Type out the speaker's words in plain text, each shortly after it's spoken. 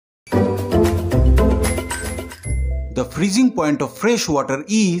The freezing point of fresh water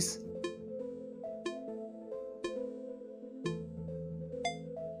is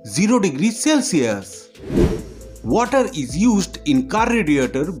 0 degrees Celsius. Water is used in car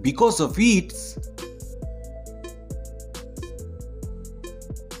radiator because of its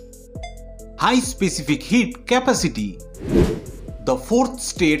high specific heat capacity. The fourth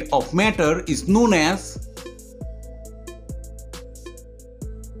state of matter is known as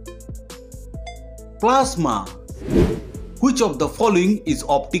plasma. Which of the following is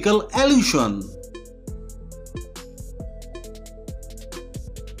optical illusion?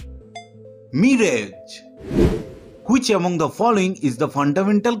 Mirage. Which among the following is the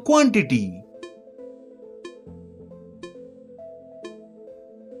fundamental quantity?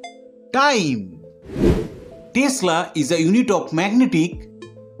 Time. Tesla is a unit of magnetic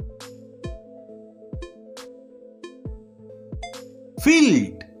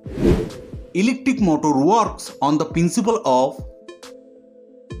field. Electric motor works on the principle of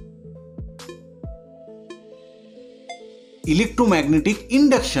electromagnetic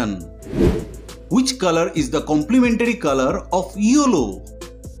induction. Which color is the complementary color of yellow?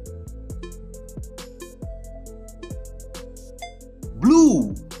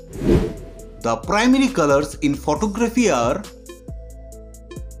 Blue. The primary colors in photography are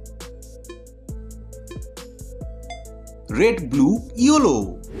red, blue,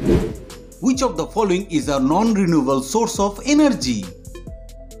 yellow. Which of the following is a non-renewable source of energy?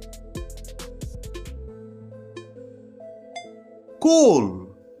 Coal.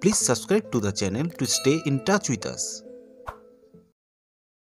 Please subscribe to the channel to stay in touch with us.